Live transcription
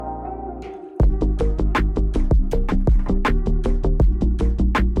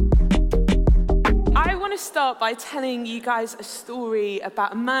start by telling you guys a story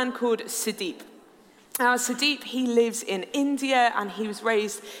about a man called Sudeep. Now, Sudeep, he lives in India and he was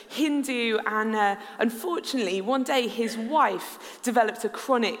raised Hindu, and unfortunately, one day his wife developed a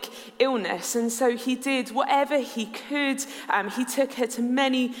chronic illness, and so he did whatever he could. He took her to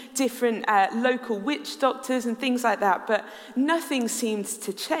many different local witch doctors and things like that, but nothing seemed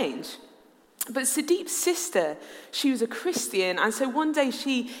to change. But Sudeep's sister, she was a Christian, and so one day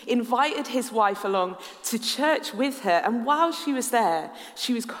she invited his wife along to church with her, and while she was there,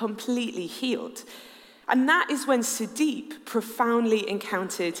 she was completely healed. And that is when Sudeep profoundly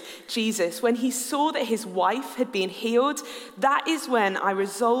encountered Jesus. When he saw that his wife had been healed, that is when I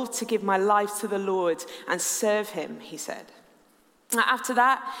resolved to give my life to the Lord and serve him, he said. After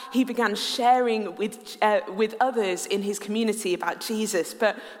that, he began sharing with others in his community about Jesus.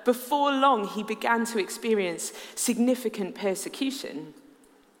 But before long, he began to experience significant persecution.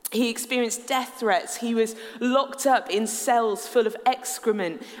 He experienced death threats. He was locked up in cells full of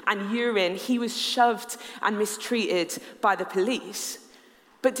excrement and urine. He was shoved and mistreated by the police.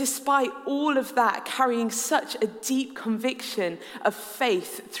 But despite all of that, carrying such a deep conviction of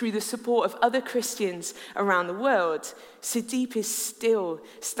faith through the support of other Christians around the world, Sudeep is still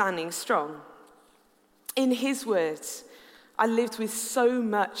standing strong. In his words, I lived with so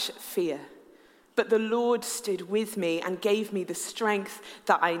much fear, but the Lord stood with me and gave me the strength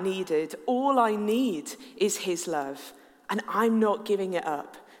that I needed. All I need is his love, and I'm not giving it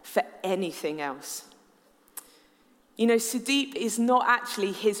up for anything else. You know, Sudeep is not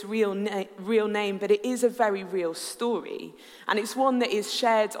actually his real name, but it is a very real story. And it's one that is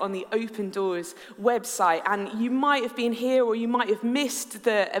shared on the Open Doors website. And you might have been here or you might have missed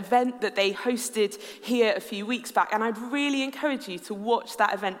the event that they hosted here a few weeks back. And I'd really encourage you to watch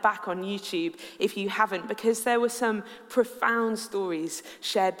that event back on YouTube if you haven't, because there were some profound stories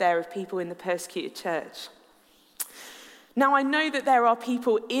shared there of people in the persecuted church. Now, I know that there are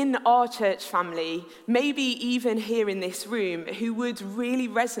people in our church family, maybe even here in this room, who would really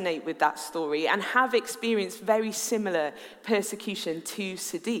resonate with that story and have experienced very similar persecution to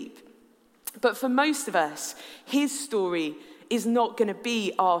Sudeep. But for most of us, his story is not going to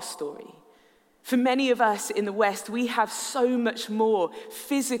be our story. For many of us in the West, we have so much more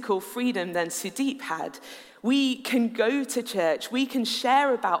physical freedom than Sudeep had. We can go to church. We can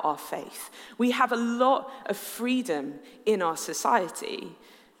share about our faith. We have a lot of freedom in our society.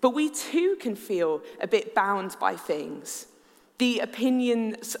 But we too can feel a bit bound by things. The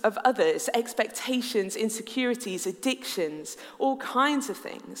opinions of others, expectations, insecurities, addictions, all kinds of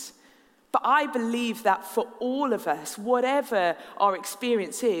things. But I believe that for all of us, whatever our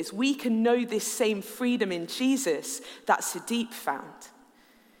experience is, we can know this same freedom in Jesus that Sudeep found.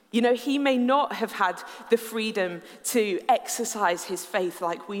 You know, he may not have had the freedom to exercise his faith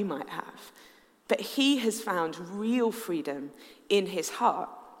like we might have, but he has found real freedom in his heart.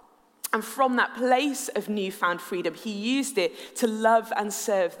 And from that place of newfound freedom, he used it to love and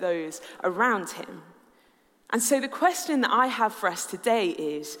serve those around him. And so the question that I have for us today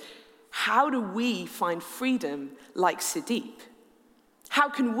is, how do we find freedom like Sudeep? How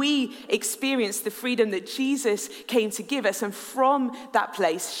can we experience the freedom that Jesus came to give us, and from that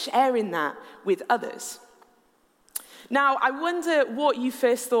place, sharing that with others? Now, I wonder what you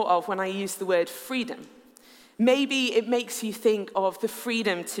first thought of when I used the word freedom. Maybe it makes you think of the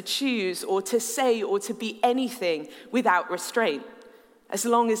freedom to choose or to say or to be anything without restraint, as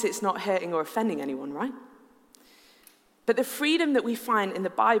long as it's not hurting or offending anyone, right? But the freedom that we find in the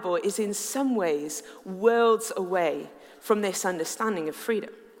Bible is in some ways worlds away from this understanding of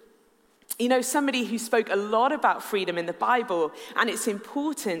freedom. You know, somebody who spoke a lot about freedom in the Bible and its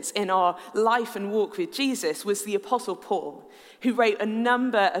importance in our life and walk with Jesus was the Apostle Paul, who wrote a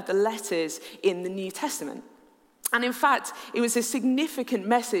number of the letters in the New Testament. And in fact, it was a significant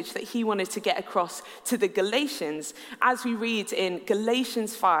message that he wanted to get across to the Galatians, as we read in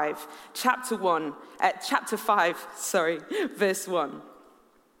Galatians 5, verse 1.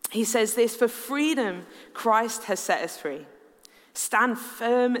 He says this: "For freedom Christ has set us free. Stand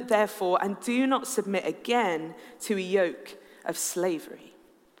firm, therefore, and do not submit again to a yoke of slavery."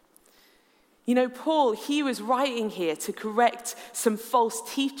 You know, Paul, he was writing here to correct some false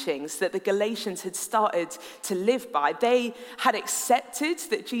teachings that the Galatians had started to live by. They had accepted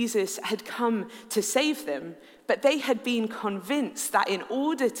that Jesus had come to save them, but they had been convinced that in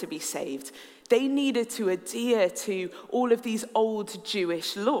order to be saved, they needed to adhere to all of these old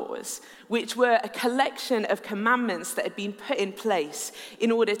Jewish laws, which were a collection of commandments that had been put in place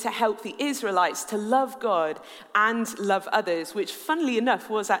in order to help the Israelites to love God and love others, which, funnily enough,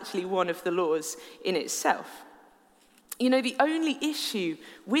 was actually one of the laws in itself. You know, the only issue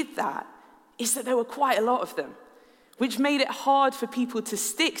with that is that there were quite a lot of them, which made it hard for people to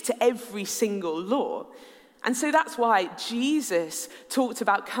stick to every single law. And so that's why Jesus talked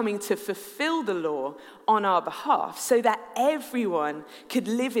about coming to fulfill the law on our behalf, so that everyone could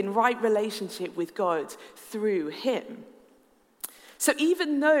live in right relationship with God through him. So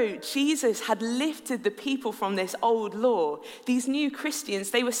even though Jesus had lifted the people from this old law, these new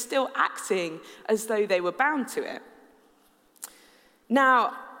Christians, they were still acting as though they were bound to it.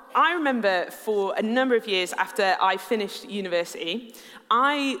 Now, I remember for a number of years after I finished university,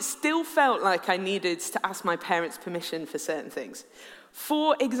 I still felt like I needed to ask my parents' permission for certain things.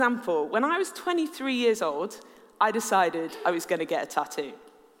 For example, when I was 23 years old, I decided I was going to get a tattoo.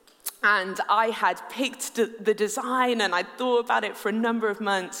 And I had picked the design and I thought about it for a number of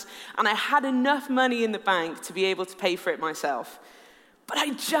months, and I had enough money in the bank to be able to pay for it myself. But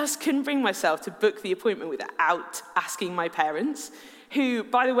I just couldn't bring myself to book the appointment without asking my parents, who,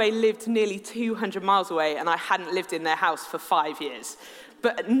 by the way, lived nearly 200 miles away, and I hadn't lived in their house for 5 years.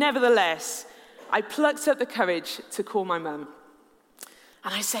 But nevertheless, I plucked up the courage to call my mum.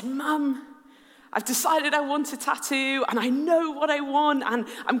 And I said, "Mum, I've decided I want a tattoo, and I know what I want, and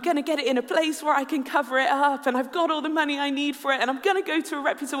I'm going to get it in a place where I can cover it up, and I've got all the money I need for it, and I'm going to go to a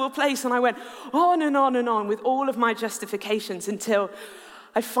reputable place." And I went on and on and on with all of my justifications until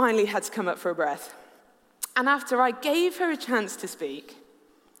I finally had to come up for a breath. And after I gave her a chance to speak,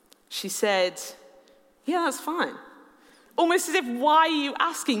 she said, "Yeah, that's fine." Almost as if, "Why are you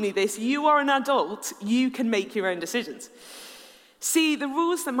asking me this? You are an adult. You can make your own decisions." See, the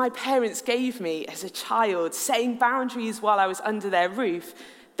rules that my parents gave me as a child, setting boundaries while I was under their roof,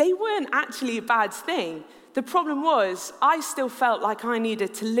 they weren't actually a bad thing. The problem was, I still felt like I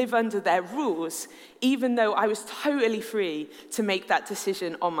needed to live under their rules, even though I was totally free to make that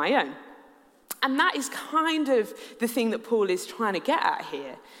decision on my own. And that is kind of the thing that Paul is trying to get at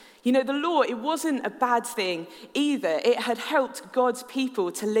here. You know, the law, it wasn't a bad thing either. It had helped God's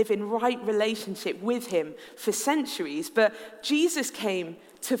people to live in right relationship with him for centuries. But Jesus came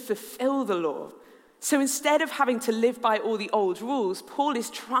to fulfill the law. So instead of having to live by all the old rules, Paul is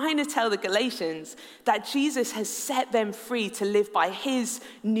trying to tell the Galatians that Jesus has set them free to live by his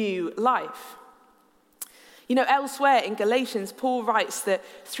new life. You know, elsewhere in Galatians, Paul writes that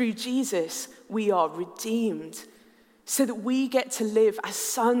through Jesus, we are redeemed, so that we get to live as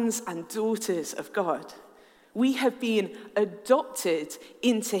sons and daughters of God. We have been adopted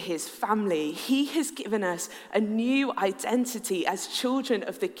into his family. He has given us a new identity as children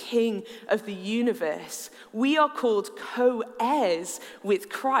of the King of the universe. We are called co-heirs with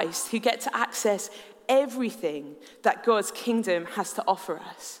Christ, who get to access everything that God's kingdom has to offer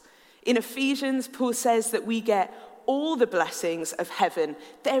us. In Ephesians, Paul says that we get all the blessings of heaven.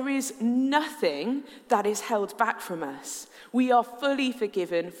 There is nothing that is held back from us. We are fully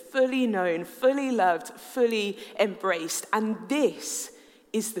forgiven, fully known, fully loved, fully embraced. And this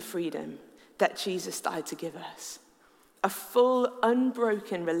is the freedom that Jesus died to give us. A full,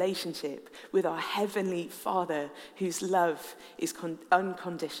 unbroken relationship with our heavenly Father, whose love is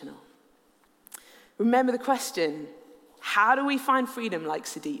unconditional. Remember the question, how do we find freedom like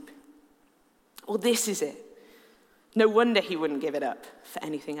Sudeep? Well, this is it. No wonder he wouldn't give it up for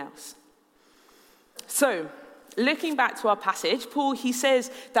anything else. So, looking back to our passage, Paul, he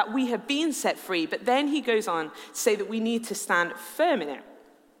says that we have been set free, but then he goes on to say that we need to stand firm in it.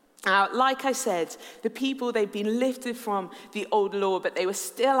 Now, like I said, the people, they've been lifted from the old law, but they were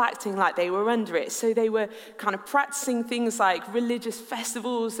still acting like they were under it. So they were kind of practicing things like religious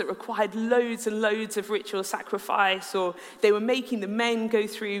festivals that required loads and loads of ritual sacrifice, or they were making the men go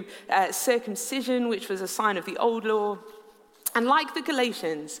through circumcision, which was a sign of the old law. And like the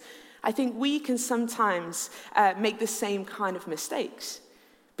Galatians, I think we can sometimes make the same kind of mistakes.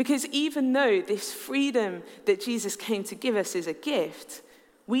 Because even though this freedom that Jesus came to give us is a gift,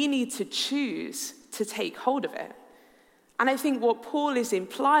 we need to choose to take hold of it. And I think what Paul is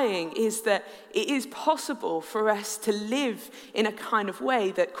implying is that it is possible for us to live in a kind of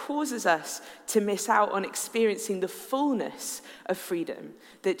way that causes us to miss out on experiencing the fullness of freedom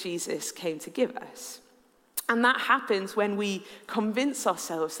that Jesus came to give us. And that happens when we convince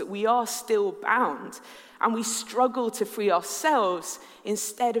ourselves that we are still bound and we struggle to free ourselves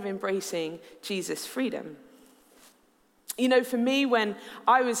instead of embracing Jesus' freedom. You know, for me, when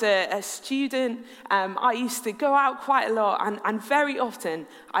I was a student, I used to go out quite a lot, and very often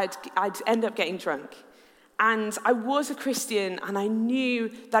I'd end up getting drunk. And I was a Christian, and I knew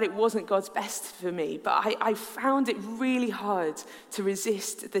that it wasn't God's best for me, but I found it really hard to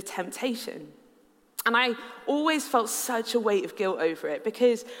resist the temptation. And I always felt such a weight of guilt over it,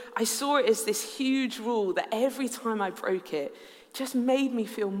 because I saw it as this huge rule that every time I broke it, just made me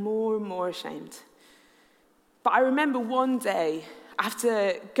feel more and more ashamed. But I remember one day,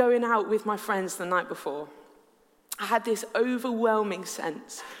 after going out with my friends the night before, I had this overwhelming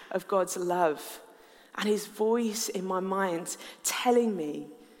sense of God's love and his voice in my mind telling me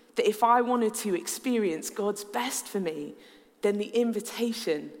that if I wanted to experience God's best for me, then the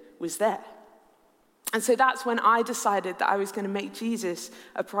invitation was there. And so that's when I decided that I was going to make Jesus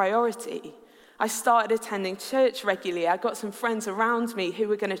a priority. I started attending church regularly. I got some friends around me who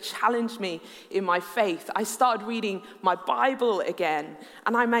were going to challenge me in my faith. I started reading my Bible again,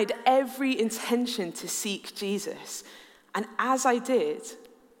 and I made every intention to seek Jesus. And as I did,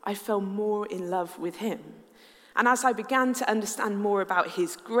 I fell more in love with him. And as I began to understand more about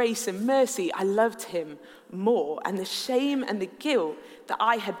his grace and mercy, I loved him more. And the shame and the guilt that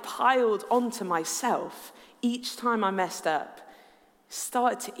I had piled onto myself each time I messed up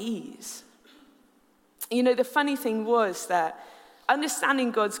started to ease. You know, the funny thing was that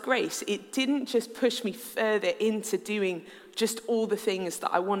understanding God's grace, it didn't just push me further into doing just all the things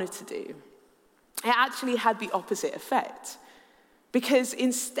that I wanted to do. It actually had the opposite effect. Because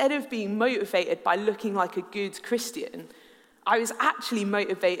instead of being motivated by looking like a good Christian, I was actually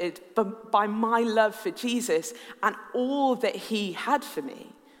motivated by my love for Jesus and all that he had for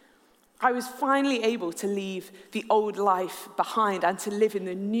me. I was finally able to leave the old life behind and to live in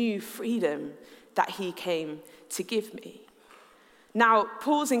the new freedom that he came to give me. Now,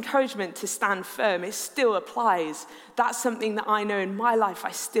 Paul's encouragement to stand firm, it still applies. That's something that I know in my life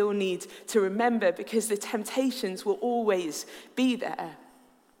I still need to remember because the temptations will always be there.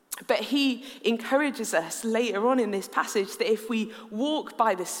 But he encourages us later on in this passage that if we walk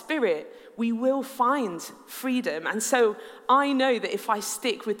by the Spirit, we will find freedom. And so I know that if I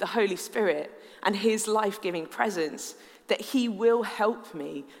stick with the Holy Spirit and his life-giving presence, that he will help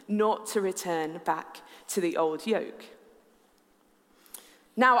me not to return back to the old yoke.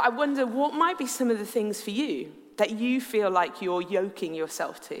 Now, I wonder what might be some of the things for you that you feel like you're yoking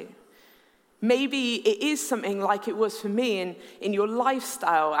yourself to. Maybe it is something like it was for me in your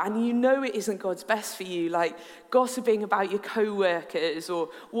lifestyle, and you know it isn't God's best for you, like gossiping about your co-workers or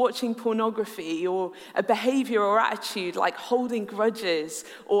watching pornography or a behavior or attitude like holding grudges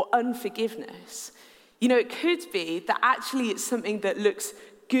or unforgiveness. You know, it could be that actually it's something that looks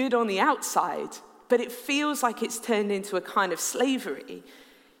good on the outside, but it feels like it's turned into a kind of slavery.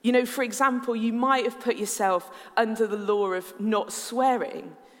 You know, for example, you might have put yourself under the law of not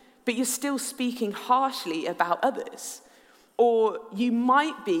swearing, but you're still speaking harshly about others. Or you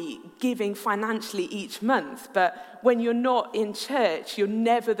might be giving financially each month, but when you're not in church, you're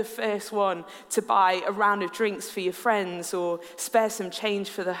never the first one to buy a round of drinks for your friends or spare some change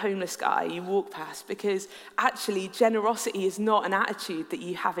for the homeless guy you walk past, because actually generosity is not an attitude that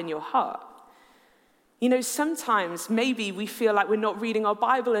you have in your heart. You know, sometimes maybe we feel like we're not reading our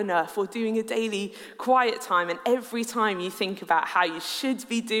Bible enough or doing a daily quiet time, and every time you think about how you should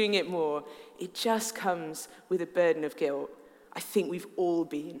be doing it more, it just comes with a burden of guilt. I think we've all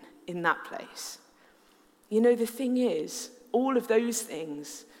been in that place. You know, the thing is, all of those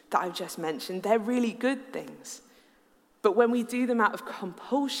things that I've just mentioned, they're really good things. But when we do them out of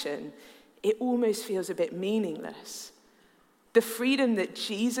compulsion, it almost feels a bit meaningless. The freedom that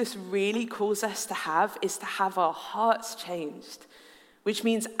Jesus really calls us to have is to have our hearts changed, which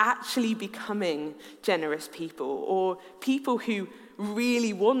means actually becoming generous people or people who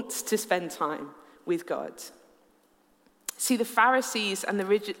really want to spend time with God. See, the Pharisees and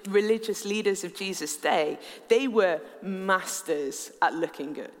the religious leaders of Jesus' day, they were masters at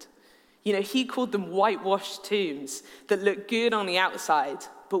looking good. You know, he called them whitewashed tombs that looked good on the outside,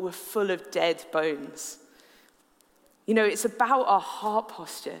 but were full of dead bones. You know, it's about our heart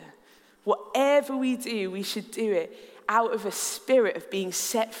posture. Whatever we do, we should do it out of a spirit of being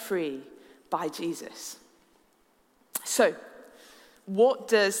set free by Jesus. So, what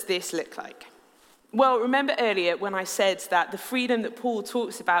does this look like? Well, remember earlier when I said that the freedom that Paul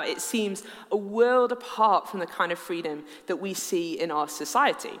talks about, it seems a world apart from the kind of freedom that we see in our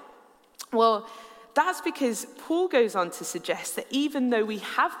society. Well, that's because Paul goes on to suggest that even though we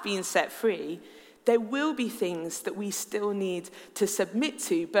have been set free, there will be things that we still need to submit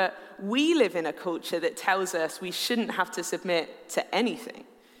to, but we live in a culture that tells us we shouldn't have to submit to anything.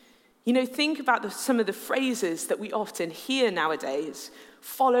 You know, think about some of the phrases that we often hear nowadays.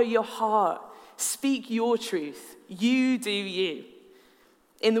 Follow your heart. Speak your truth. You do you.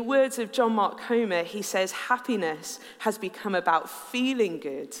 In the words of John Mark Comer, he says, happiness has become about feeling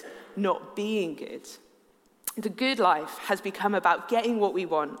good, not being good. The good life has become about getting what we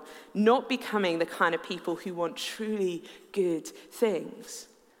want, not becoming the kind of people who want truly good things.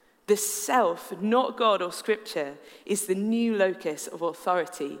 The self, not God or scripture, is the new locus of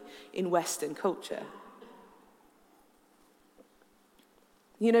authority in Western culture.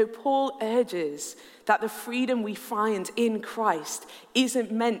 You know, Paul urges that the freedom we find in Christ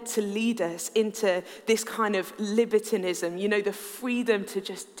isn't meant to lead us into this kind of libertinism, you know, the freedom to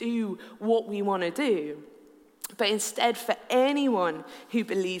just do what we want to do. But instead, for anyone who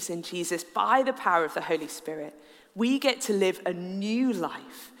believes in Jesus by the power of the Holy Spirit, we get to live a new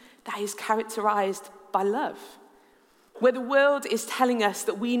life that is characterized by love. Where the world is telling us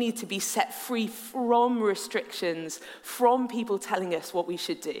that we need to be set free from restrictions, from people telling us what we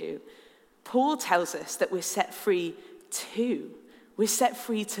should do, Paul tells us that we're set free too. We're set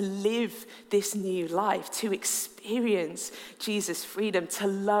free to live this new life, to experience Jesus' freedom, to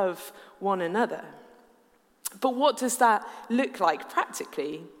love one another. But what does that look like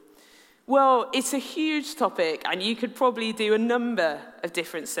practically? Well, it's a huge topic, and you could probably do a number of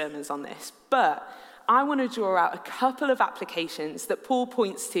different sermons on this, but I want to draw out a couple of applications that Paul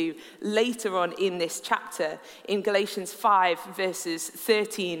points to later on in this chapter in Galatians 5, verses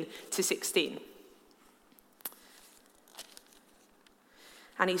 13 to 16.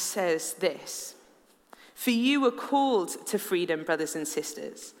 And he says this: "For you were called to freedom, brothers and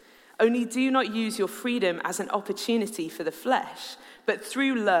sisters. Only do not use your freedom as an opportunity for the flesh, but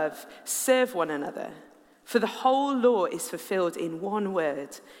through love serve one another. For the whole law is fulfilled in one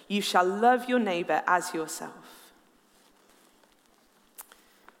word: you shall love your neighbor as yourself."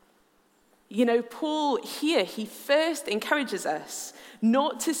 You know, Paul here, he first encourages us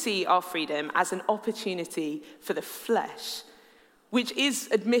not to see our freedom as an opportunity for the flesh, which is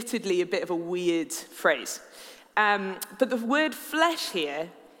admittedly a bit of a weird phrase. But the word flesh here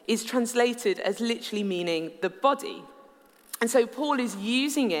is translated as literally meaning the body. And so Paul is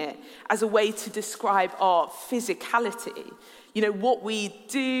using it as a way to describe our physicality. You know, what we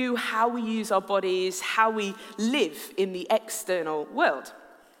do, how we use our bodies, how we live in the external world.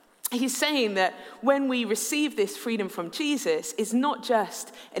 He's saying that when we receive this freedom from Jesus, it's not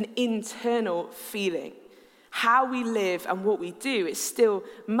just an internal feeling. How we live and what we do, it still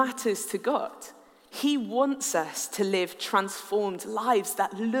matters to God. He wants us to live transformed lives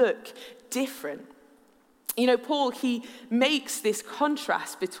that look different. You know, Paul, he makes this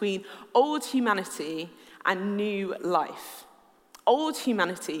contrast between old humanity and new life. Old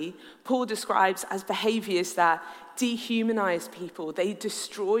humanity, Paul describes as behaviors that dehumanize people. They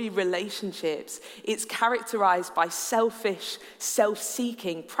destroy relationships. It's characterized by selfish,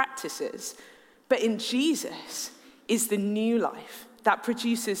 self-seeking practices. But in Jesus is the new life that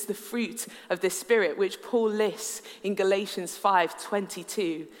produces the fruit of the Spirit, which Paul lists in Galatians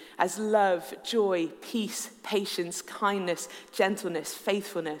 5:22 as love, joy, peace, patience, kindness, gentleness,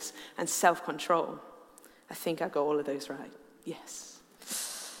 faithfulness, and self-control. I think I got all of those right. Yes.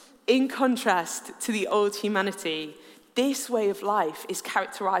 In contrast to the old humanity, this way of life is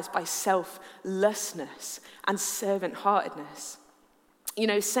characterized by selflessness and servant-heartedness. You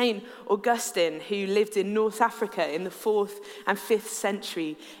know, St. Augustine, who lived in North Africa in the 4th and 5th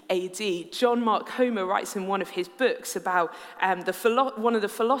century AD, John Mark Comer writes in one of his books about one of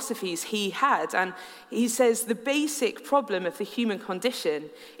the philosophies he had. And he says, the basic problem of the human condition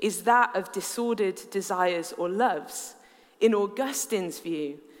is that of disordered desires or loves. In Augustine's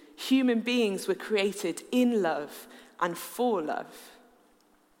view, human beings were created in love and for love.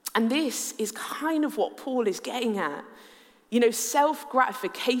 And this is kind of what Paul is getting at. You know,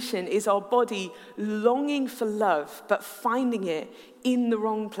 self-gratification is our body longing for love, but finding it in the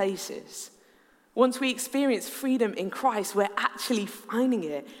wrong places. Once we experience freedom in Christ, we're actually finding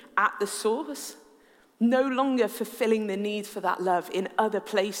it at the source, no longer fulfilling the need for that love in other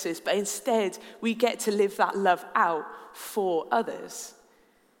places, but instead we get to live that love out for others.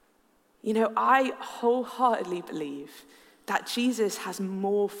 You know, I wholeheartedly believe that Jesus has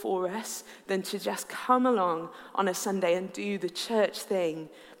more for us than to just come along on a Sunday and do the church thing,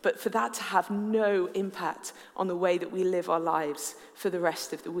 but for that to have no impact on the way that we live our lives for the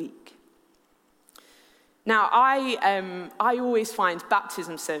rest of the week. Now, I always find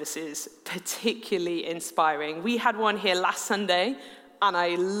baptism services particularly inspiring. We had one here last Sunday, and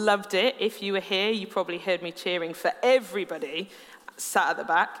I loved it. If you were here, you probably heard me cheering for everybody sat at the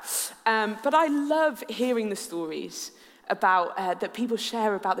back. But I love hearing the stories about that people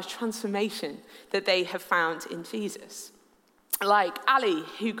share about the transformation that they have found in Jesus. Like Ali,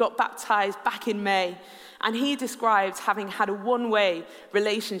 who got baptized back in May, and he described having had a one-way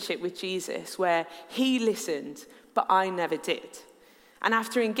relationship with Jesus where he listened, but I never did. And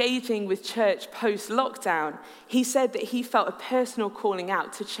after engaging with church post-lockdown, he said that he felt a personal calling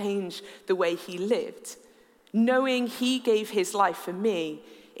out to change the way he lived. Knowing he gave his life for me,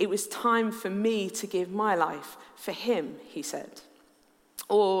 it was time for me to give my life for him, he said.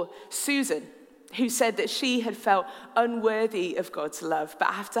 Or Susan, who said that she had felt unworthy of God's love, but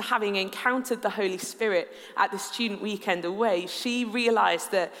after having encountered the Holy Spirit at the student weekend away, she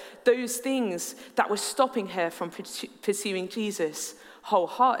realized that those things that were stopping her from pursuing Jesus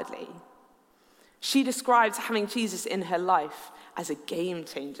wholeheartedly. She described having Jesus in her life as a game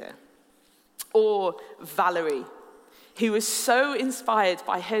changer. Or Valerie, who was so inspired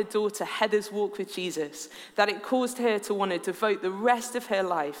by her daughter Heather's walk with Jesus that it caused her to want to devote the rest of her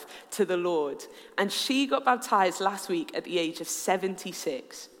life to the Lord. And she got baptized last week at the age of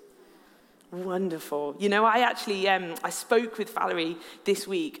 76. Wonderful. You know, I spoke with Valerie this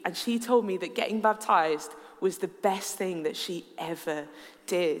week, and she told me that getting baptized was the best thing that she ever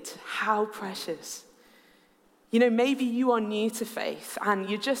did. How precious. You know, maybe you are new to faith and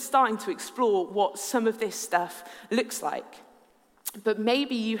you're just starting to explore what some of this stuff looks like. But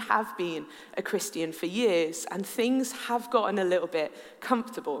maybe you have been a Christian for years and things have gotten a little bit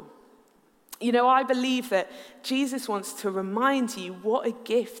comfortable. You know, I believe that Jesus wants to remind you what a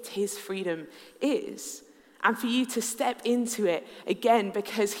gift his freedom is, and for you to step into it again,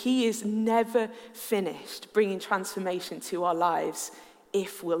 because he is never finished bringing transformation to our lives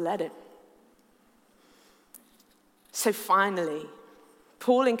if we'll let him. So finally,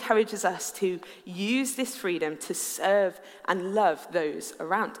 Paul encourages us to use this freedom to serve and love those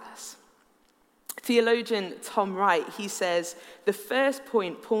around us. Theologian Tom Wright, he says, the first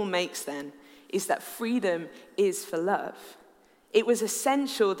point Paul makes then is that freedom is for love. It was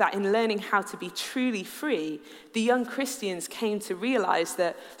essential that in learning how to be truly free, the young Christians came to realize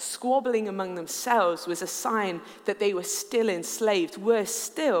that squabbling among themselves was a sign that they were still enslaved. Worse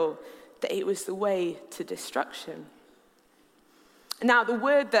still, that it was the way to destruction. Now, the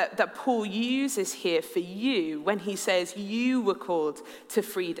word that Paul uses here for you when he says you were called to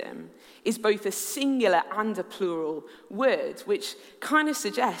freedom is both a singular and a plural word, which kind of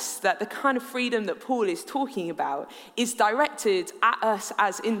suggests that the kind of freedom that Paul is talking about is directed at us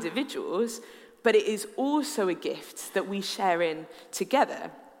as individuals, but it is also a gift that we share in together.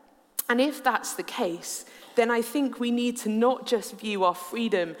 And if that's the case, then I think we need to not just view our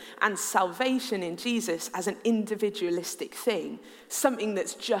freedom and salvation in Jesus as an individualistic thing, something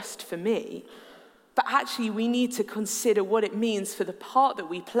that's just for me, but actually we need to consider what it means for the part that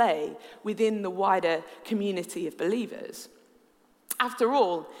we play within the wider community of believers. After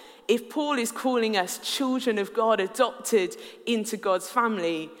all, if Paul is calling us children of God, adopted into God's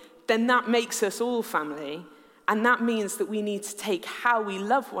family, then that makes us all family, and that means that we need to take how we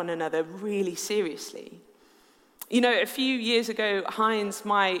love one another really seriously. You know, a few years ago, Heinz,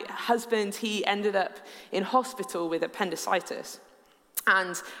 my husband, he ended up in hospital with appendicitis.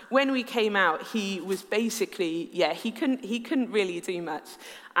 And when we came out, he was basically, he couldn't really do much.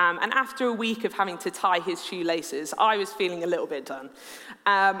 And after a week of having to tie his shoelaces, I was feeling a little bit done.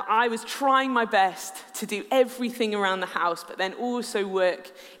 I was trying my best to do everything around the house, but then also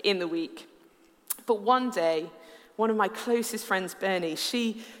work in the week. But one day, one of my closest friends, Bernie,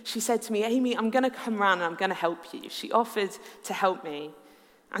 she said to me, Amy, I'm going to come around and I'm going to help you. She offered to help me.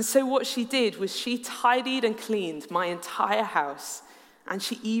 And so what she did was she tidied and cleaned my entire house, and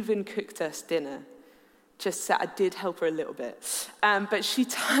she even cooked us dinner. Just so I did help her a little bit. But she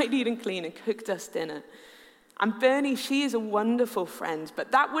tidied and cleaned and cooked us dinner. And Bernie, she is a wonderful friend,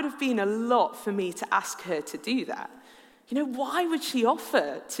 but that would have been a lot for me to ask her to do that. You know, why would she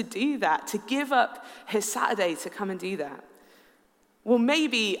offer to do that, to give up her Saturday to come and do that? Well,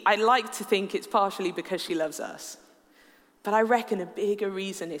 maybe I like to think it's partially because she loves us. But I reckon a bigger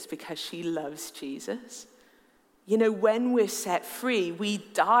reason is because she loves Jesus. You know, when we're set free, we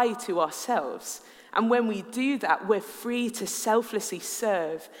die to ourselves. And when we do that, we're free to selflessly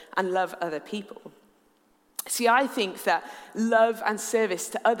serve and love other people. See, I think that love and service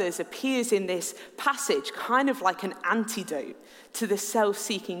to others appears in this passage kind of like an antidote to the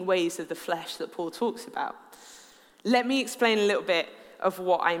self-seeking ways of the flesh that Paul talks about. Let me explain a little bit of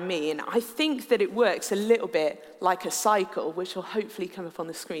what I mean. I think that it works a little bit like a cycle, which will hopefully come up on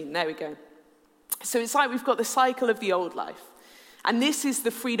the screen. There we go. So it's like we've got the cycle of the old life. And this is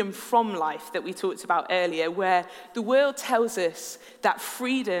the freedom from life that we talked about earlier, where the world tells us that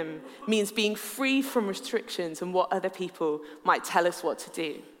freedom means being free from restrictions and what other people might tell us what to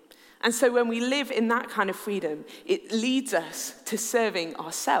do. And so when we live in that kind of freedom, it leads us to serving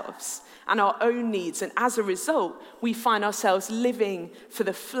ourselves and our own needs. And as a result, we find ourselves living for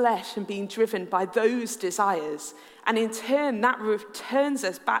the flesh and being driven by those desires. And in turn, that returns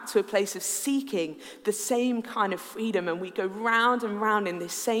us back to a place of seeking the same kind of freedom. And we go round and round in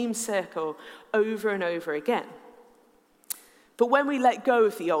this same circle over and over again. But when we let go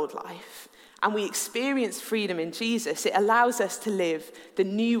of the old life and we experience freedom in Jesus, it allows us to live the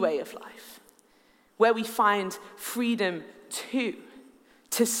new way of life, where we find freedom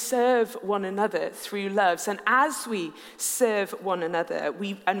to serve one another through love. And as we serve one another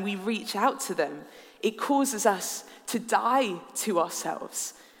and we reach out to them, it causes us to die to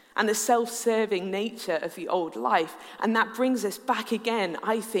ourselves and the self-serving nature of the old life. And that brings us back again,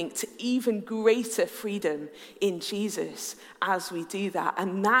 I think, to even greater freedom in Jesus as we do that.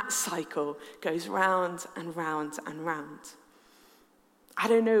 And that cycle goes round and round and round. I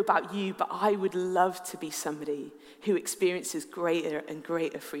don't know about you, but I would love to be somebody who experiences greater and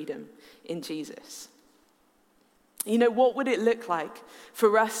greater freedom in Jesus. You know, what would it look like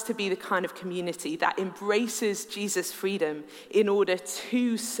for us to be the kind of community that embraces Jesus' freedom in order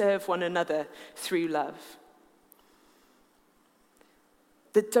to serve one another through love?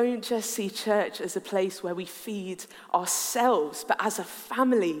 That don't just see church as a place where we feed ourselves, but as a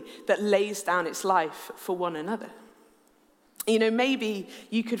family that lays down its life for one another. You know, maybe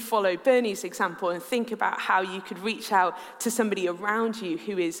you could follow Bernie's example and think about how you could reach out to somebody around you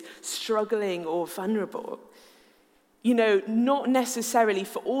who is struggling or vulnerable. You know, not necessarily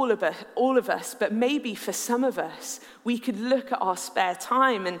for all of us, but maybe for some of us, we could look at our spare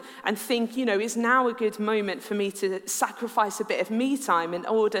time and think, you know, is now a good moment for me to sacrifice a bit of me time in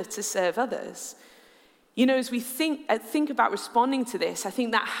order to serve others? You know, as we think about responding to this, I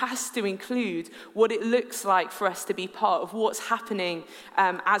think that has to include what it looks like for us to be part of what's happening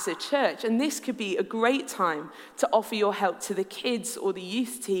as a church. And this could be a great time to offer your help to the kids or the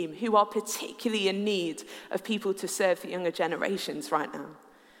youth team who are particularly in need of people to serve the younger generations right now.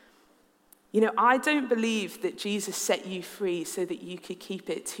 You know, I don't believe that Jesus set you free so that you could keep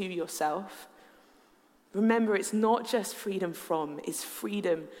it to yourself. Remember, it's not just freedom from, it's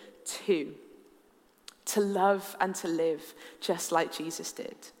freedom to love and to live just like Jesus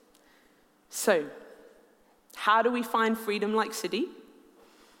did. So, how do we find freedom like Sadiq?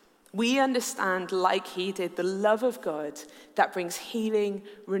 We understand, like he did, the love of God that brings healing,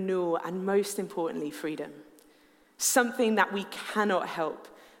 renewal, and most importantly, freedom. Something that we cannot help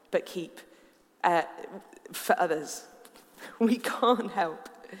but keep for others. We can't help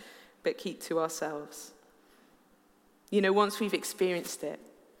but keep to ourselves. You know, once we've experienced it,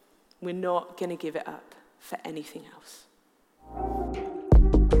 we're not going to give it up for anything else.